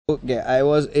Okay, I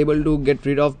was able to get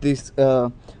rid of this,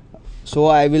 so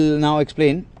I will now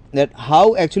explain that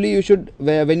how actually you should,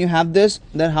 when you have this,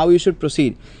 then how you should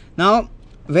proceed. Now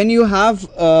when you have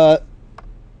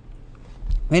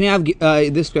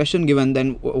this question given,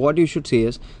 then what you should say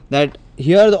is that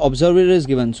here the observer is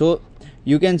given, so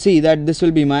you can see that this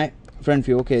will be my front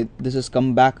view. Okay, this is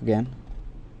come back again.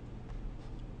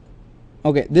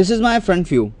 Okay, this is my front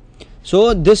view,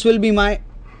 so this will be my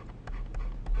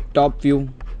top view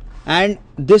and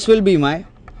this will be my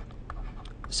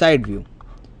side view.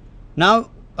 Now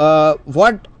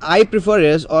what I prefer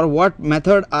is, or what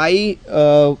method I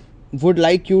would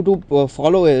like you to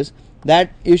follow is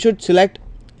that you should select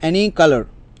any color.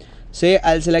 Say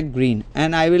I'll select green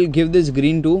and I will give this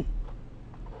green to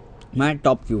my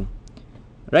top view.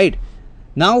 Right,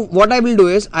 now what I will do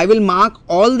is I will mark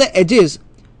all the edges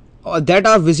that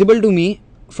are visible to me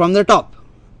from the top,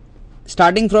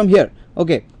 starting from here.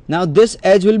 Okay, now this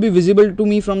edge will be visible to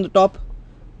me from the top,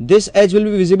 this edge will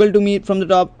be visible to me from the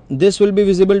top, this will be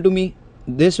visible to me,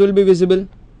 this will be visible,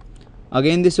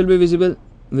 again this will be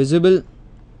visible,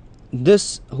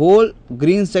 this whole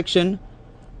green section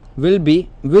will be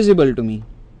visible to me.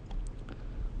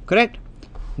 Correct.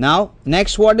 Now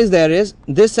next what is there is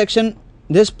this section,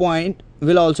 this point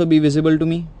will also be visible to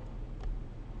me.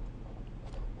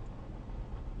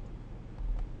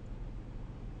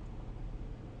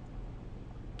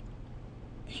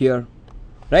 Here,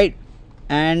 right,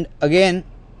 and again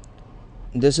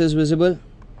this is visible,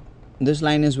 this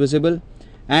line is visible,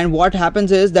 and what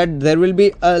happens is that there will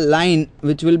be a line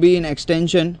which will be in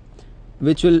extension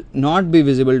which will not be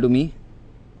visible to me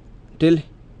till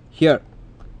here.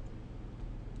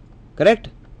 Correct.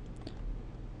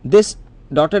 This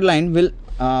dotted line will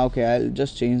okay, I'll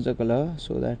just change the color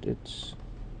so that it's,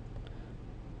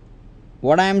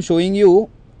 what I am showing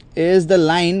you is the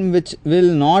line which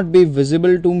will not be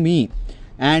visible to me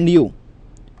and you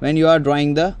when you are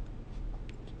drawing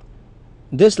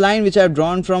this line which I have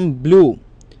drawn from blue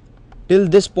till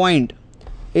this point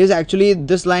is actually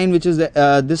this line which is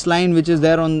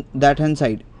there on that hand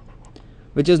side,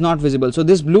 which is not visible. So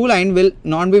this blue line will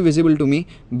not be visible to me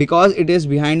because it is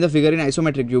behind the figure in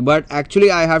isometric view, but actually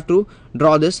I have to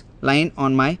draw this line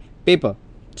on my paper.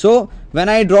 So when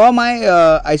I draw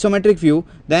my isometric view,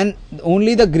 then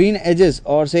only the green edges,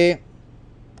 or say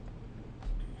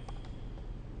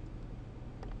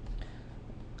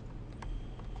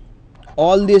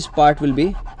all this part will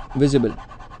be visible.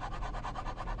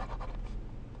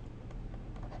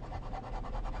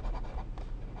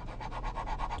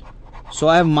 So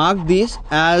I have marked these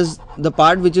as the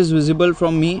part which is visible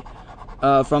from me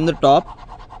from the top.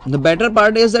 The better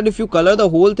part is that if you color the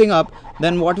whole thing up,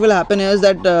 then what will happen is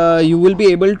that you will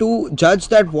be able to judge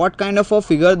that what kind of a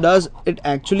figure does it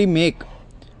actually make.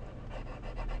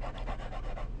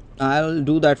 I'll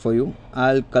do that for you.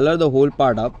 I'll color the whole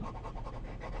part up.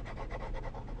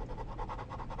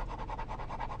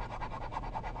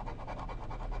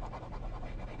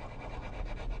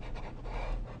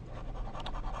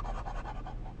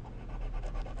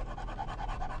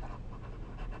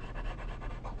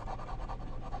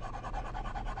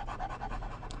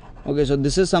 Okay, so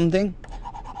this is something,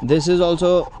 this is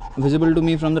also visible to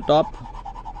me from the top.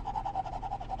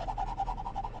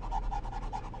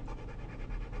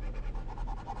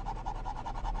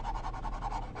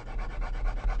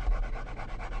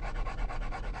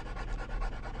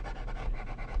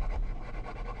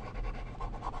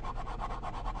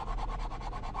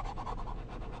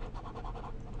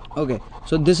 Okay,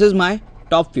 so this is my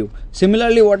top view.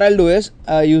 Similarly, what I'll do is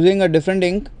using a different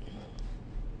ink,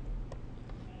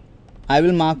 I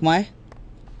will mark my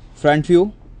front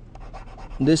view.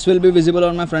 This will be visible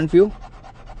on my front view.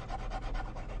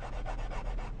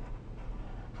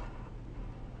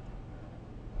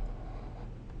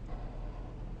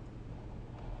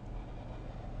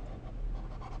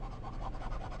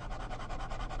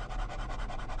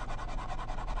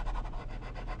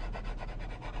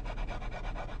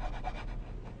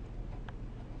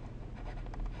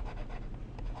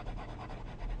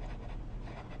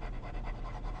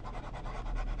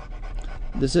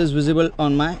 This is visible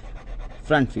on my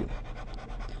front view.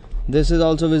 This is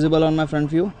also visible on my front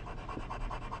view.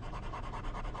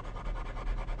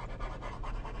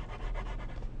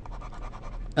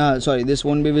 Sorry, this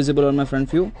won't be visible on my front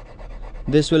view.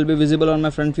 This will be visible on my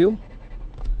front view,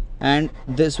 and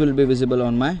this will be visible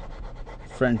on my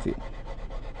front view.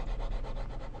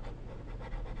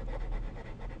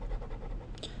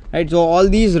 Right, so all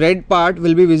these red part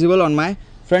will be visible on my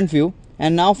front view.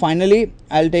 And now finally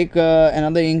I'll take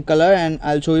another ink color and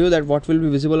I'll show you that what will be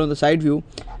visible on the side view.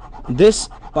 This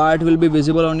part will be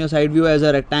visible on your side view as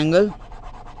a rectangle.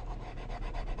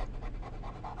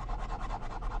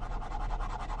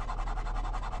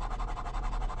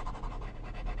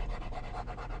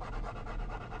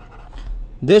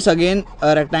 This again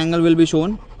a rectangle will be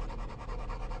shown.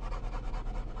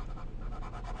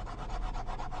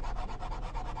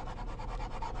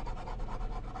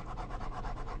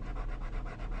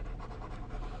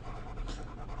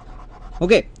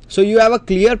 Okay, so you have a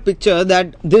clear picture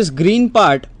that this green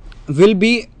part will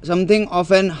be something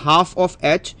of an half of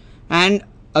h, and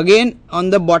again on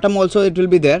the bottom also it will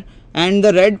be there, and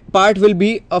the red part will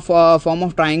be a form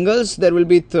of triangles. There will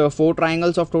be 4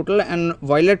 triangles of total, and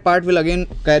violet part will again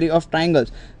carry of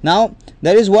triangles. Now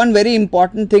there is one very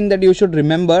important thing that you should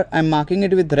remember. I am marking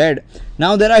it with red.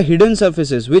 Now there are hidden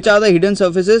surfaces. Which are the hidden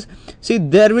surfaces? See,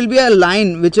 there will be a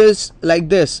line which is like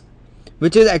this,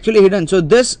 which is actually hidden. So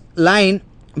this line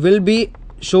will be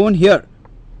shown here,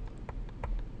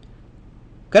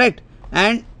 correct?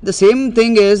 And the same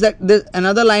thing is that this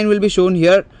another line will be shown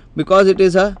here because it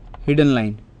is a hidden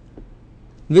line,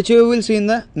 which you will see in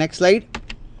the next slide.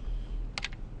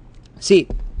 See,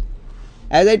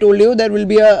 as I told you, there will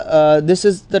be a this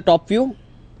is the top view.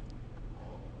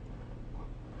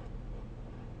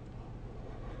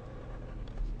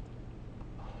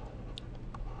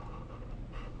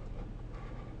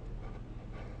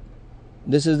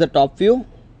 This is the top view,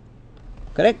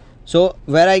 correct? So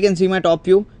where I can see my top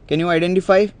view, can you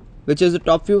identify which is the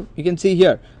top view? You can see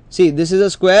here. See, this is a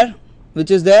square which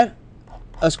is there,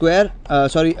 a square,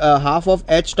 a half of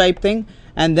h type thing,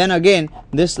 and then again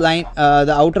this line,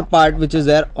 the outer part which is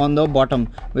there on the bottom,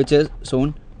 which is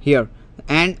shown here.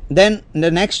 And then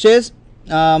the next is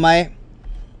my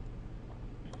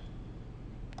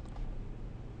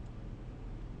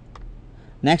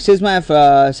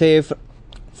say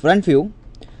front view.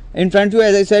 In front view,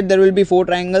 as I said, there will be 4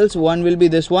 triangles. One will be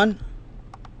this one,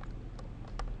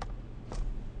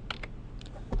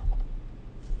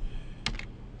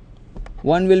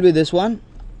 one will be this one,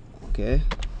 okay,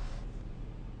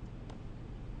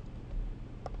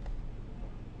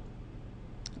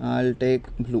 I'll take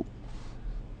blue.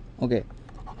 Okay,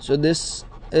 so this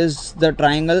is the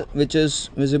triangle which is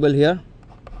visible here,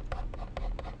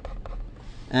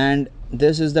 and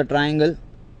this is the triangle.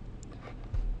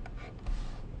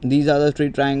 These are the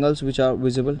 3 triangles which are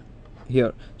visible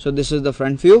here. So this is the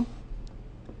front view,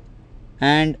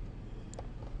 and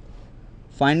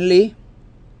finally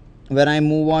when I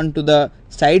move on to the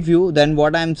side view, then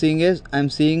what I am seeing is I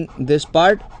am seeing this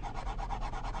part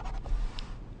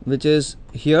which is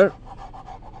here.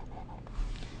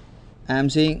 I am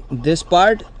seeing this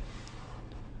part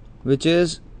which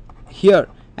is here,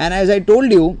 and as I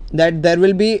told you that there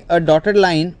will be a dotted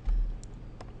line.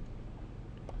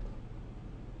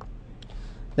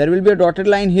 There will be a dotted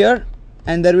line here,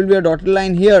 and there will be a dotted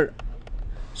line here.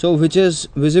 So which is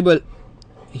visible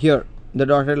here, the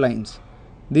dotted lines.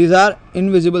 These are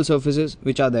invisible surfaces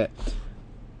which are there.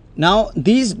 Now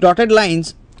these dotted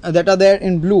lines that are there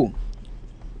in blue,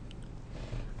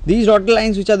 these dotted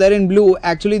lines which are there in blue,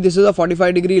 actually this is a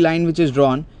 45-degree line which is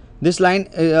drawn. This line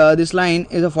is a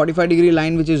 45-degree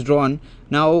line which is drawn.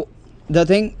 Now the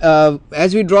thing,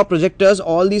 as we draw projectors,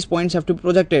 all these points have to be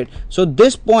projected. So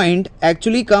this point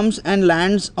actually comes and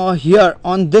lands here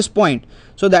on this point.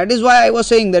 So that is why I was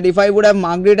saying that if I would have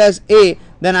marked it as A,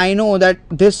 then I know that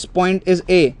this point is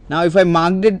A. Now if I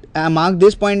marked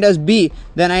this point as B,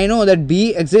 then I know that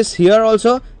B exists here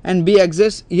also and B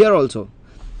exists here also.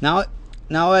 Now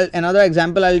another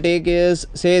example I'll take is,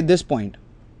 say, this point.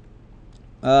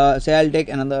 Say I'll take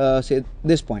another, say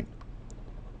this point.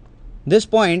 This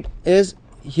point is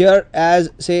here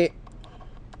as, say,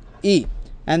 E,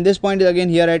 and this point is again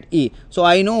here at E. So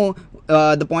I know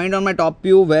the point on my top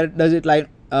view, where does it lie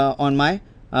on my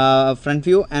front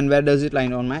view, and where does it lie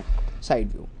on my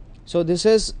side view. So this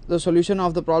is the solution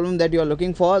of the problem that you are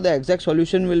looking for. The exact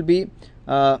solution will be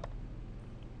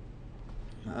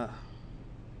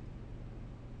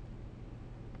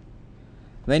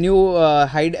when you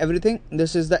hide everything.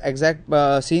 This is the exact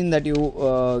scene that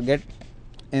you get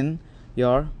in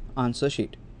your answer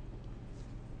sheet.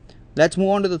 Let's move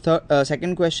on to the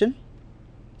second question.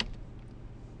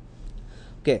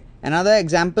 Okay, another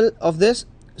example of this.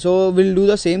 So we'll do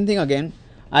the same thing again.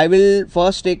 I will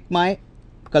first take my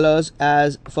colors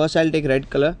as, first I'll take red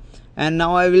color, and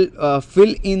now I will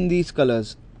fill in these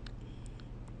colors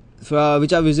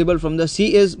which are visible from the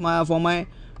C is for my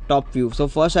top view. So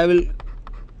first I will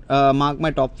mark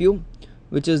my top view,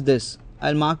 which is this.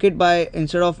 I'll mark it by,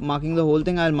 instead of marking the whole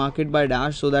thing, I'll mark it by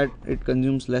dash so that it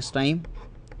consumes less time.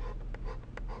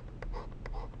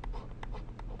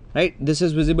 Right, this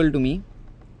is visible to me.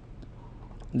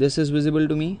 This is visible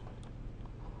to me.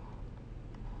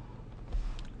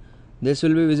 This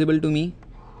will be visible to me.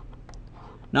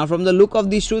 Now from the look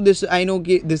of these two, this I know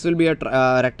this will be a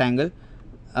rectangle.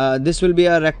 This will be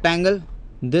a rectangle,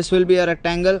 this will be a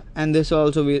rectangle, and this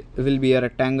also will be a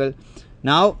rectangle.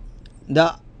 Now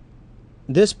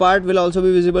this part will also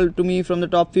be visible to me from the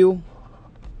top view.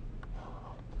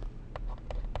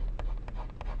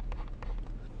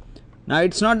 Now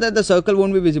it's not that the circle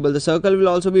won't be visible, the circle will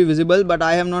also be visible, but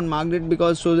I have not marked it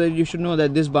because so that you should know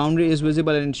that this boundary is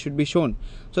visible and it should be shown.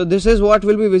 So this is what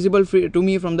will be visible to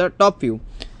me from the top view.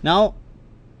 Now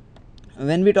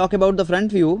when we talk about the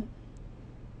front view,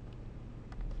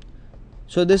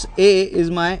 so this A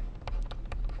is my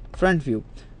front view.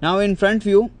 Now in front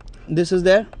view, this is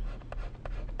there,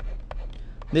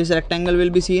 this rectangle will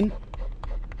be seen,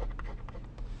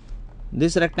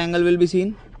 this rectangle will be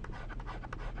seen,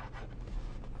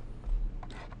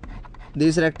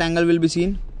 this rectangle will be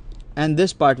seen, and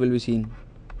this part will be seen.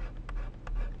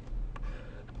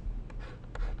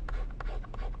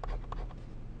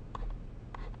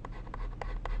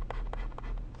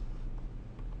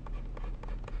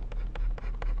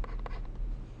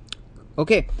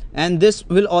 Okay, and this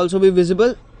will also be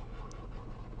visible.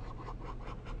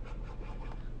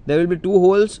 There will be two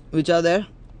holes which are there,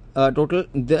 total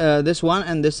this one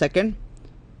and this second.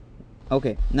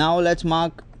 Okay, now let's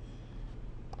mark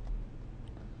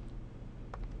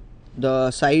the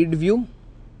side view.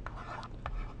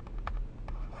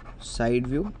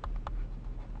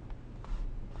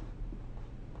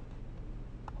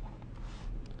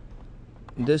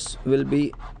 This will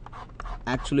be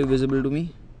actually visible to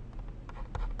me.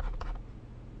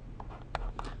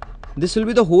 This will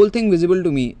be the whole thing visible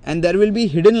to me, and there will be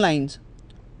hidden lines.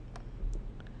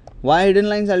 Why hidden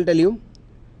lines? I'll tell you.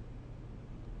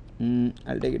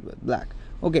 I'll take it with black.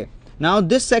 Okay, now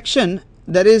this section,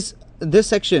 there is this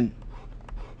section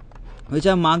which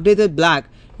I marked it with black,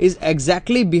 is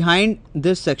exactly behind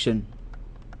this section.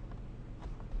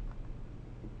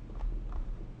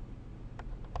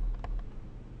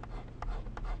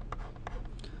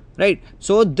 Right,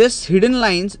 so this hidden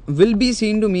lines will be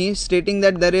seen to me, stating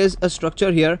that there is a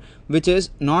structure here which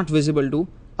is not visible to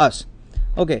us.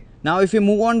 Okay, now if you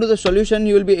move on to the solution,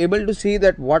 you will be able to see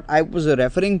that what I was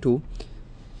referring to.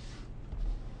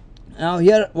 Now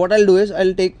here what I'll do is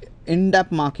I'll take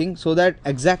in-depth marking, so that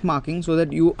exact marking, so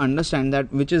that you understand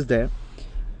that which is there.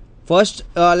 First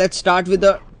let's start with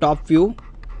the top view.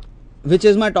 Which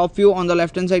is my top view on the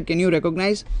left hand side? Can you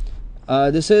recognize?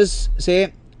 This is,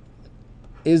 say,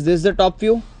 is this the top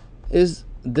view? Is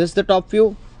this the top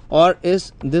view, or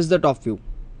is this the top view?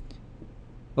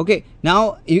 Okay,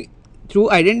 now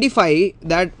to identify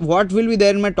that what will be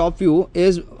there in my top view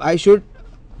is I should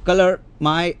color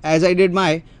my, as I did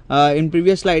my in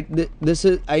previous slide. This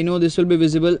is, I know this will be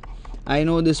visible, I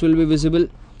know this will be visible,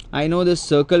 I know this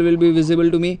circle will be visible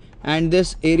to me, and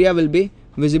this area will be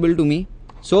visible to me.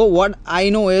 So what I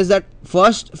know is that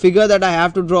first figure that I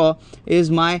have to draw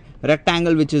is my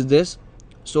rectangle, which is this.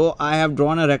 So I have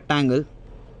drawn a rectangle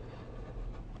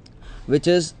which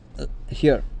is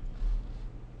here.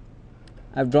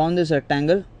 I've drawn this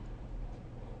rectangle.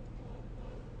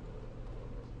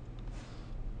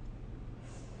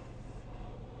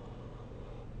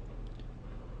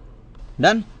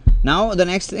 Done. Now the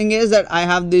next thing is that I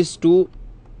have these two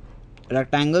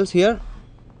rectangles here,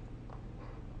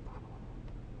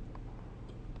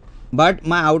 but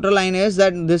my outer line is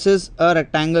that this is a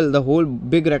rectangle, the whole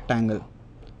big rectangle,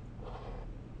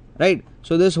 right?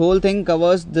 So this whole thing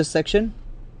covers this section.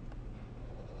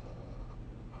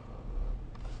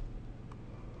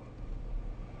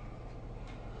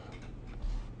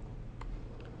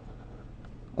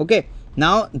 Okay,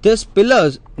 now these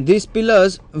pillars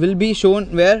will be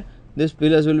shown where? These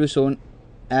pillars will be shown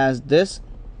as this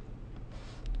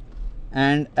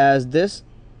and as this,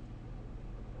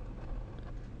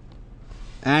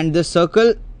 and the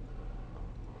circle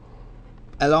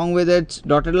along with its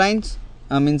dotted lines,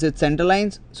 means its center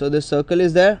lines. So this circle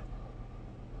is there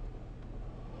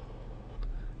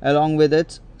along with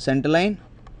its center line,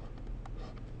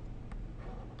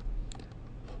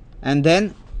 and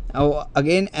then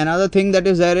again another thing that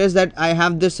is there is that I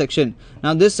have this section.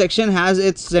 Now this section has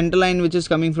its center line which is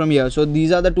coming from here. So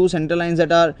these are the two center lines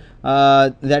that are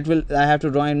I have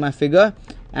to draw in my figure,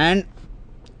 and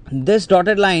this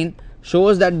dotted line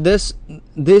shows that this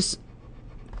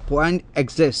point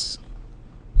exists.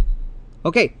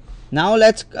 Okay, now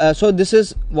let's so this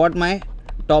is what my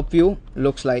top view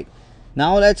looks like.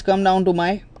 Now let's come down to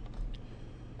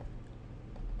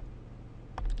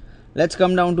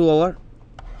our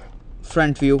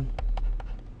front view.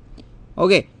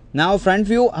 Okay, now front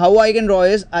view, how I can draw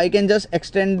is I can just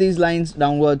extend these lines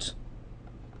downwards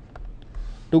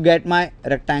to get my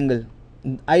rectangle.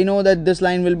 I know that this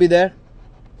line will be there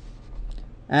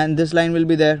and this line will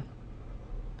be there.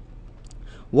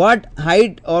 what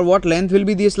height or what length will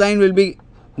be this line will be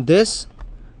this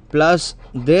plus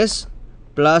this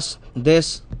plus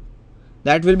this.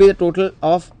 That will be the total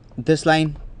of this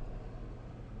line.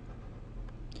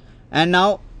 And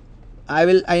now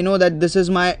I know that this is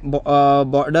my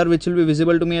border which will be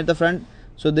visible to me at the front.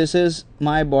 So this is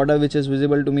my border which is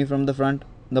visible to me from the front,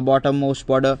 the bottommost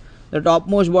border. The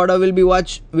topmost border will be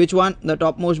which one? The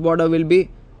topmost border will be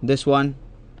this one.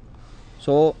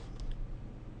 So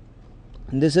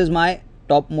this is my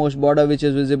topmost border which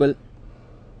is visible.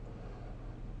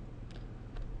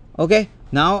 Okay,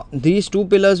 now these two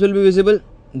pillars will be visible.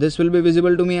 This will be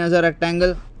visible to me as a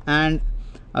rectangle, and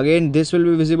again this will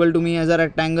be visible to me as a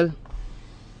rectangle.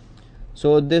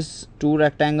 So these two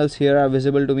rectangles here are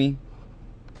visible to me.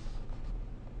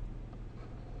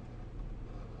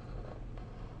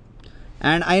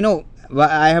 And I know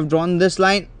I have drawn this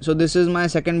line. So this is my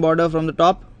second border from the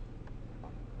top.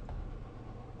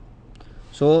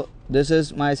 So this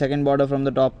is my second border from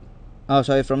the top.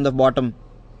 From the bottom.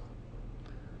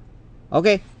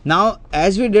 Okay, now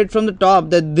as we did from the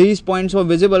top that these points were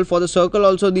visible, for the circle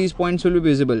also these points will be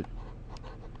visible.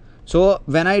 So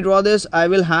when I draw this, I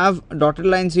will have dotted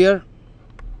lines here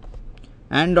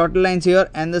and dotted lines here,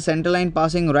 and the center line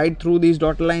passing right through these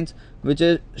dotted lines, which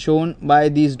is shown by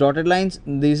these dotted lines.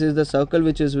 This is the circle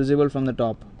which is visible from the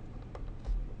top.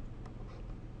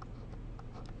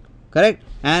 Correct.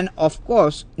 And of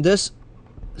course this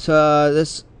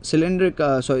cylindric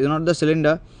not the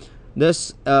cylinder,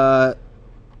 this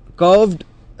curved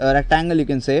rectangle, you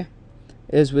can say,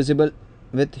 is visible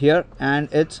with here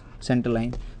and its center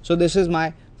line. So this is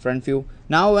my front view.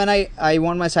 Now when I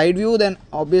want my side view, then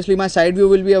obviously my side view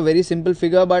will be a very simple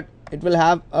figure, but it will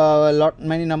have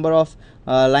many number of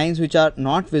lines which are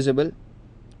not visible.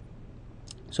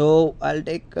 So I'll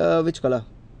take which color?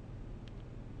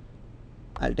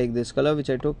 I'll take this color which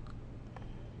I took.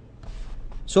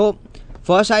 So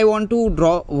first I want to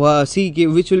draw see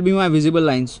which will be my visible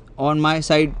lines on my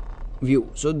side view.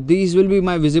 So these will be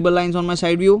my visible lines on my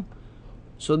side view.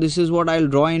 So this is what I'll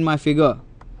draw in my figure.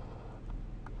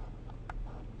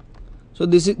 So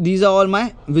these are all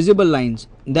my visible lines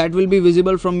that will be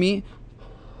visible from me,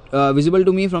 visible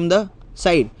to me from the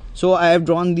side. So I have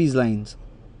drawn these lines.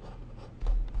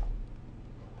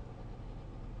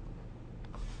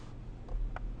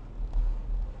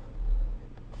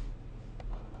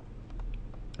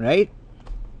 Right.